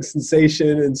tingling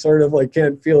sensation and sort of like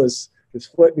can't feel his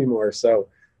foot anymore. So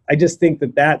I just think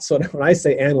that's sort of, when I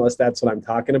say analyst, that's what I'm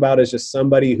talking about, is just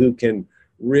somebody who can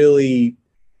really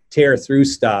tear through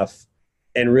stuff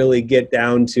and really get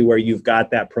down to where you've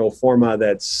got that pro forma.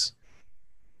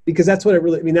 Because that's what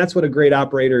that's what a great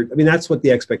operator, that's what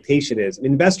the expectation is.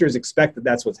 Investors expect that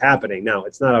that's what's happening. Now,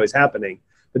 it's not always happening,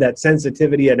 but that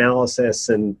sensitivity analysis,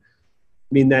 and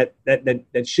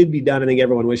that should be done. I think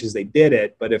everyone wishes they did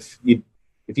it, but if you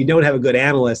don't have a good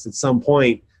analyst, at some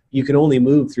point you can only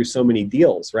move through so many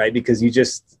deals, right? Because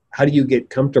how do you get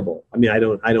comfortable? I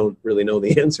don't really know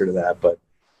the answer to that, but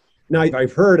now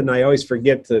I've heard, and I always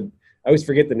forget the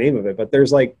name of it, but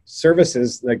there's like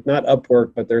services, like not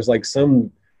Upwork, but there's like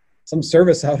some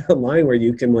service out online where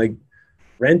you can like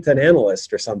rent an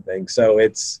analyst or something. So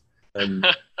it's, I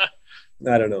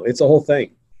don't know. It's a whole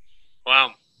thing.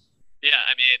 Wow. Yeah.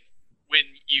 When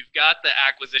you've got the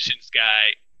acquisitions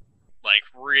guy, like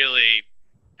really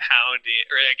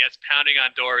pounding on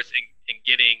doors and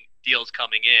getting deals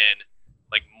coming in,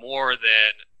 like more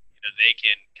than they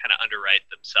can kind of underwrite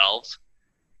themselves,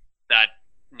 that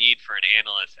need for an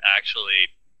analyst actually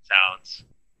sounds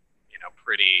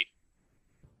pretty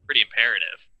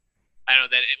imperative. I know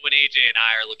that when AJ and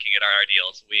I are looking at our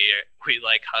deals, we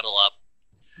like huddle up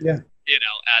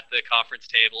at the conference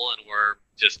table, and we're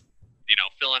just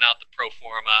filling out the pro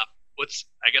forma. What's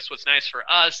nice for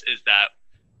us is that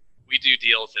we do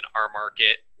deals in our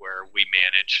market where we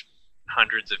manage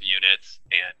hundreds of units,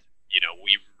 and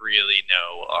we really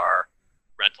know our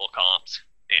rental comps,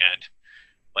 and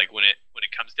like when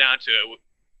it comes down to it,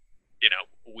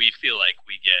 we feel like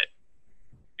we get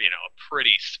a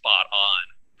pretty spot on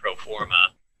pro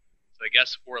forma. So I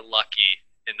guess we're lucky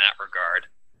in that regard.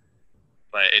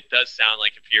 But it does sound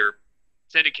like if you're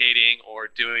syndicating or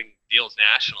doing deals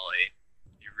nationally,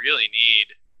 you really need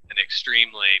an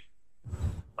extremely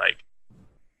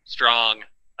strong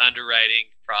underwriting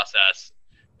process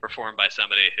performed by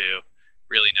somebody who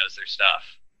really knows their stuff.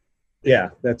 Yeah,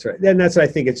 that's right. And that's what I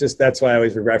think. That's why I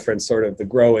always reference sort of the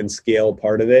grow and scale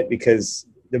part of it, because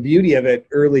the beauty of it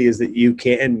early is that you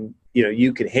can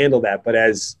handle that. But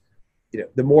as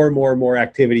the more and more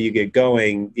activity you get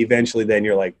going, eventually then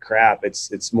you're like, crap,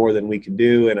 it's more than we can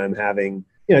do. And I'm having,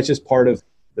 it's just part of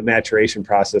the maturation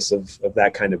process of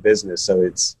that kind of business. So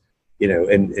it's,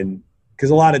 and because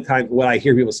a lot of times what I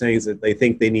hear people saying is that they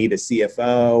think they need a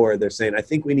CFO, or they're saying, I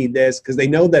think we need this, because they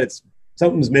know that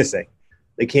something's missing.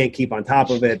 They can't keep on top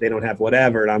of it. They don't have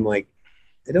whatever. And I'm like,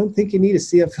 I don't think you need a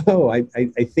CFO.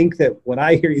 I think that what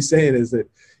I hear you saying is that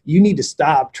you need to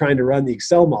stop trying to run the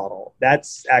Excel model.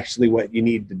 That's actually what you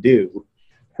need to do,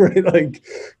 right? Like,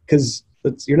 because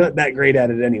you're not that great at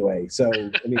it anyway. So,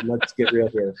 let's get real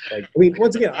here.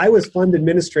 Once again, I was fund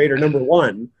administrator number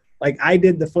one. Like, I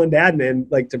did the fund admin,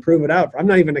 to prove it out. I'm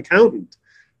not even an accountant,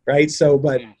 right? So,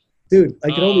 but dude, I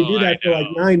could only do that for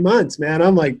 9 months, man.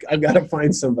 I'm like, I've got to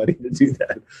find somebody to do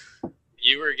that.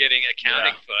 You were getting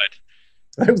accounting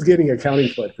foot. I was getting accounting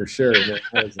foot for sure.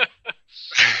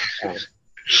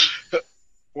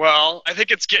 Well, I think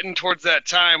it's getting towards that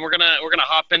time. We're gonna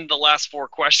hop into the last 4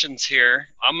 questions here.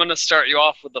 I'm gonna start you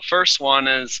off with the first one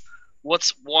is,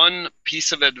 what's one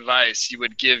piece of advice you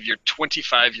would give your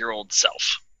 25-year-old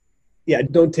self? Yeah,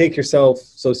 don't take yourself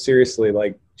so seriously.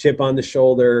 Like, chip on the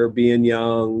shoulder, being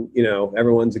young,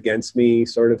 everyone's against me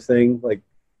sort of thing. Like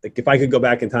if I could go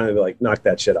back in time, I'd be like, knock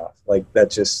that shit off. Like,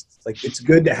 that just, it's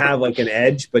good to have an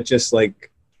edge, but just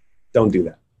don't do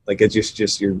that. It's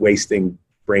just you're wasting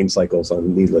brain cycles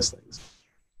on needless things.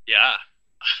 Yeah.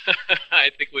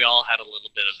 I think we all had a little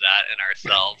bit of that in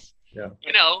ourselves. Yeah.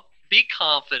 Be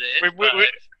confident.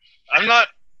 I'm not,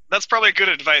 that's probably good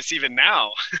advice even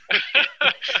now.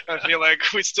 I feel like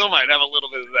we still might have a little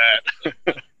bit of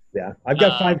that. Yeah. I've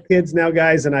got 5 kids now,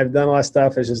 guys, and I've done a lot of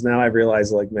stuff. It's just now I've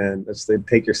realized, like, man, they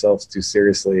take yourselves too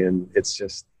seriously. And it's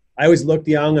just, I always looked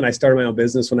young, and I started my own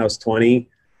business when I was 20,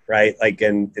 right? Like,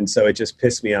 and so it just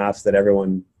pissed me off that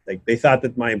everyone, like, they thought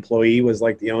that my employee was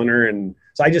like the owner. And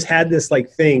so I just had this like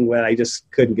thing where I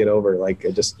just couldn't get over. Like,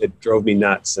 it drove me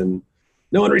nuts, and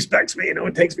no one respects me. No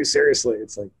one takes me seriously.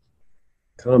 It's like,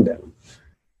 calm down.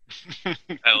 I love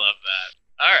that.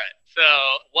 All right. So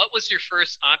what was your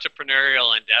first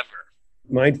entrepreneurial endeavor?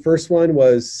 My first one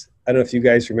was, I don't know if you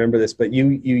guys remember this, but you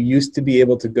used to be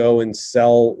able to go and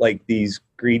sell like these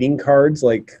greeting cards,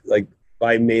 like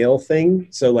by mail thing.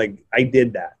 So like I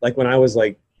did that. Like when I was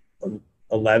like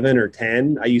 11 or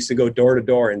 10, I used to go door to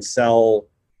door and sell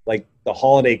like the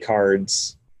holiday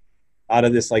cards out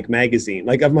of this like magazine,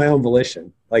 like of my own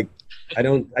volition. Like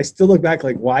I still look back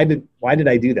like, why did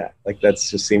I do that? Like that's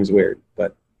just seems weird,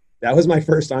 but that was my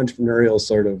first entrepreneurial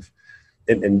sort of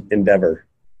endeavor.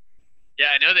 Yeah,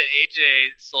 I know that AJ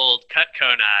sold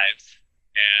Cutco knives,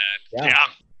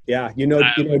 and yeah. You know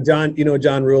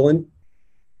John Rulin.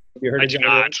 You heard I of do John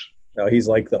not. Rulin? No, he's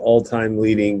like the all-time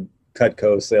leading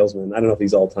Cutco salesman. I don't know if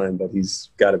he's all-time, but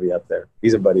he's got to be up there.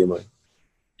 He's a buddy of mine.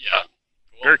 Yeah,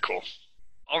 very cool.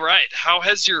 All right, how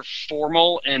has your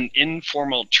formal and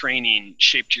informal training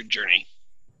shaped your journey?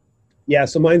 Yeah,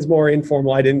 so mine's more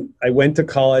informal. I went to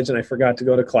college and I forgot to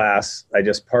go to class. I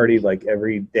just partied like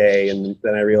every day, and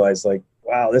then I realized like,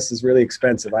 wow, this is really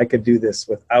expensive. I could do this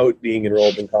without being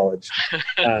enrolled in college.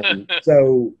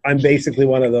 So I'm basically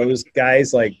one of those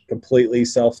guys, like completely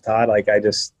self-taught. Like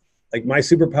my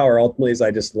superpower ultimately is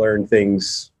I just learn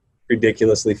things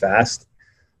ridiculously fast.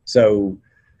 So,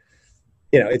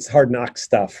 it's hard knock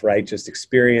stuff, right? Just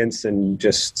experience and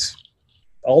just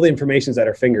all the information's at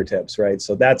our fingertips, right?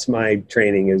 So that's my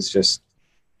training is just,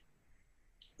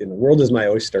 the world is my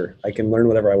oyster. I can learn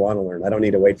whatever I want to learn. I don't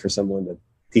need to wait for someone to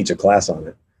teach a class on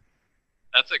it.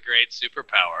 That's a great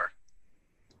superpower.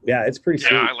 Yeah, it's pretty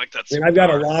sweet. Yeah, I like that. I mean, I've got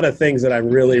a lot of things that I'm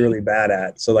really, really bad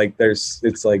at. So like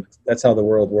it's like, that's how the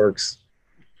world works.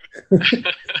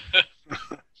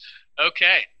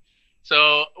 Okay.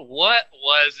 So what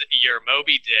was your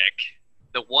Moby Dick?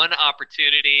 The one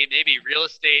opportunity, maybe real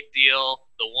estate deal,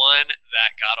 the one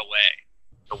that got away,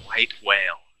 the white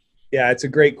whale? Yeah, it's a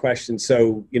great question.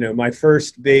 So, my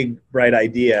first big bright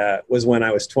idea was when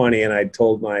I was 20 and I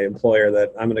told my employer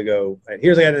that I'm going to go, I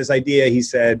got this idea. He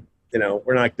said,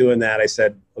 we're not doing that. I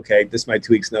said, okay, this is my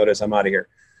 2 weeks notice. I'm out of here.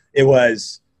 It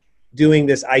was doing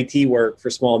this IT work for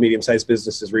small, medium-sized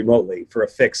businesses remotely for a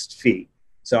fixed fee.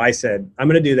 So I said, I'm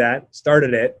going to do that,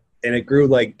 started it, and it grew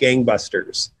like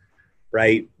gangbusters.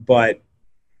 Right. But,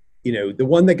 the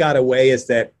one that got away is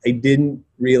that I didn't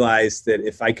realize that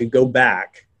if I could go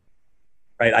back,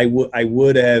 right, I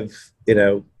would have,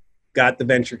 got the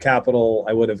venture capital.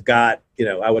 I would have I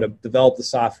would have developed the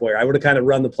software. I would have kind of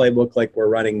run the playbook like we're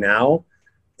running now.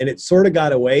 And it sort of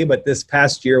got away. But this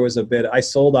past year was I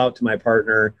sold out to my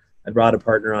partner. I brought a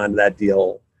partner onto that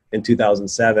deal in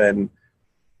 2007.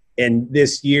 And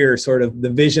this year, sort of the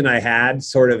vision I had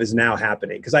sort of is now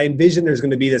happening because I envision there's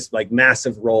going to be this like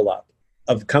massive roll up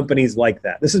of companies like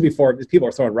that. This is before people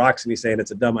are throwing rocks at me saying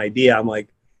it's a dumb idea. I'm like,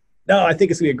 no, I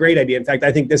think it's going to be a great idea. In fact,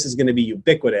 I think this is going to be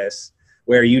ubiquitous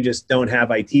where you just don't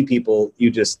have IT people.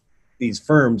 These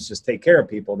firms just take care of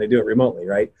people and they do it remotely,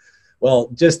 right? Well,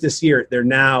 just this year,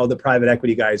 the private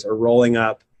equity guys are rolling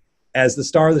up as the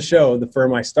star of the show, the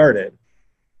firm I started.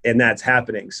 And that's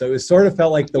happening. So it sort of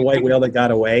felt like the white whale that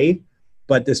got away.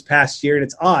 But this past year, and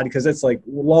it's odd because it's like a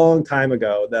long time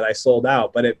ago that I sold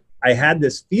out. But I had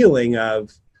this feeling of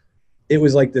it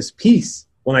was like this peace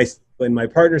when my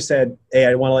partner said, hey,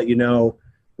 I want to let you know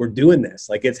we're doing this.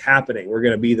 Like it's happening. We're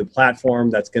going to be the platform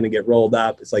that's going to get rolled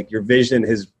up. It's like your vision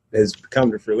has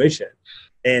come to fruition.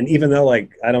 And even though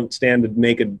like I don't stand to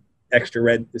make an extra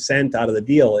red cent out of the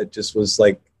deal, it just was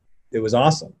like, it was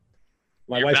awesome.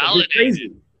 My wife's like, you're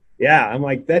crazy. Yeah, I'm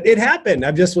like, that it happened.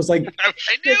 I just was like, I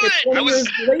knew it. I was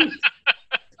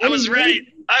right.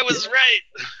 I was right.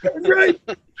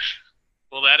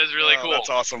 Well, that is really cool.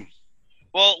 That's awesome.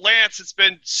 Well, Lance, it's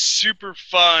been super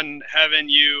fun having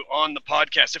you on the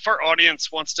podcast. If our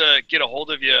audience wants to get a hold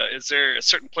of you, is there a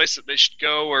certain place that they should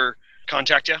go or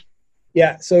contact you?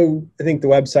 Yeah, so I think the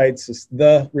website's just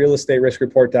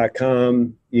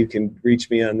therealestateriskreport.com. You can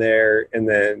reach me on there and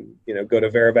then, go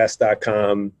to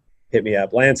veravest.com. Hit me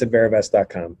up,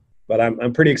 lance@veravest.com. But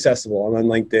I'm pretty accessible. I'm on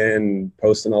LinkedIn,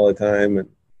 posting all the time, and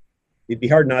it'd be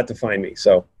hard not to find me.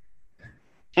 So,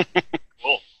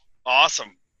 cool,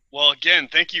 awesome. Well, again,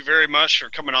 thank you very much for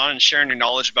coming on and sharing your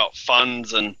knowledge about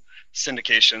funds and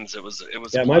syndications. It was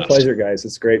yeah, my pleasure, guys.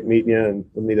 It's great meeting you, and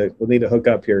we'll need to hook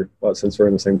up here. Well, since we're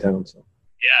in the same town. So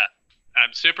yeah,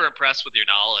 I'm super impressed with your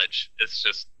knowledge. It's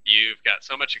just, you've got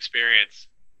so much experience.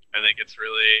 I think this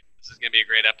is going to be a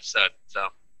great episode. So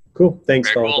cool. Thanks,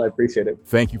 Very fellas. cool. I appreciate it.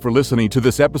 Thank you for listening to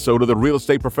this episode of the Real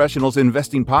Estate Professionals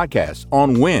Investing Podcast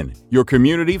on WIN, your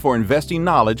community for investing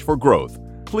knowledge for growth.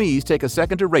 Please take a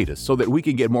second to rate us so that we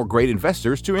can get more great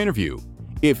investors to interview.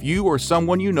 If you or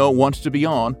someone you know wants to be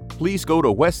on, please go to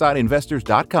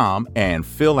westsideinvestors.com and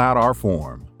fill out our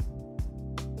form.